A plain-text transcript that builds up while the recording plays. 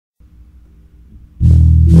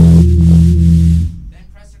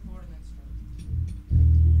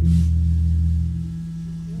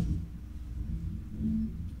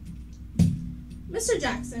Mr.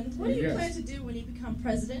 Jackson, what do you plan to do when you become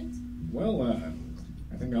president? Well,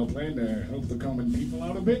 I think I'll plan to help the common people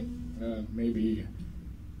out a bit. Maybe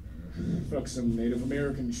fuck some Native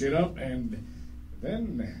American shit up, and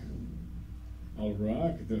then I'll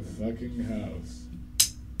rock the fucking house.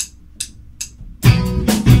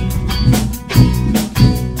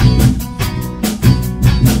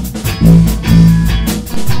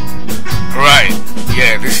 Right,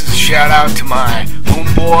 yeah, this is a shout out to my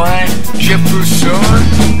homeboy, Jefferson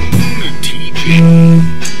TJ.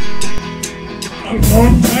 A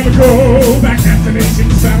long time ago, back at the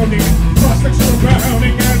nation's founding, prospects were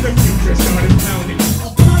abounding and the future started pounding.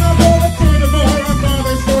 Upon a roll of furthermore, our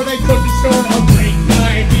fathers swore they couldn't store our great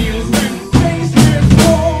ideals when faced with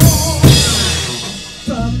war.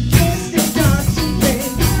 From distant construction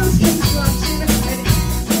and construction and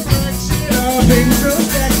insurrection of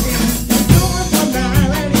introspection, door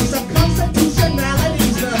formalities of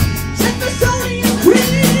constitutionalities, set the Sonian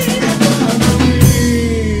creed above me.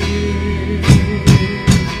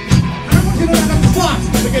 I want you to let them fought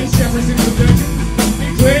against Jefferson's objections. He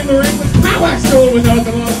claimed the ring was power stole without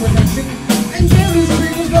the law's protection, and Gary's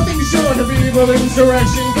creed was nothing short of evil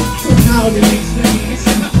insurrection. So how do we explain this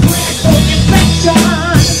in a critical infection?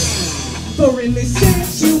 For in this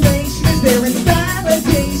situation is there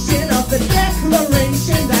invalidation of the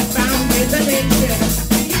declaration that founded the nation,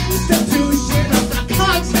 the institution of the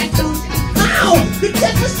Constitution. How did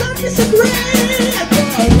Jefferson disagree?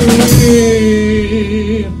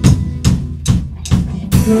 He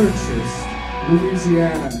purchased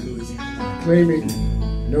Louisiana, claiming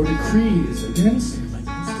no decrees against it.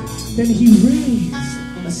 Then he raised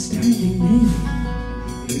a standing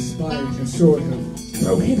navy, inspiring a sort of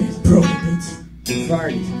prohibit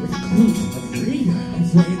fight with a group of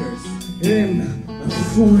raiders in a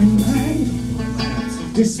foreign land.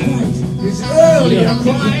 Despite his earlier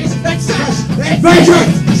cries that such adventure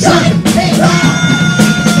should be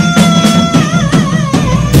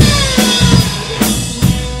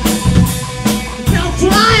now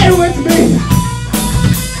fly with me.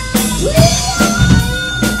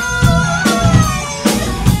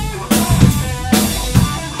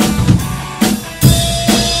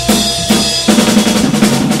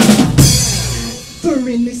 For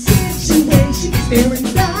in this situation is there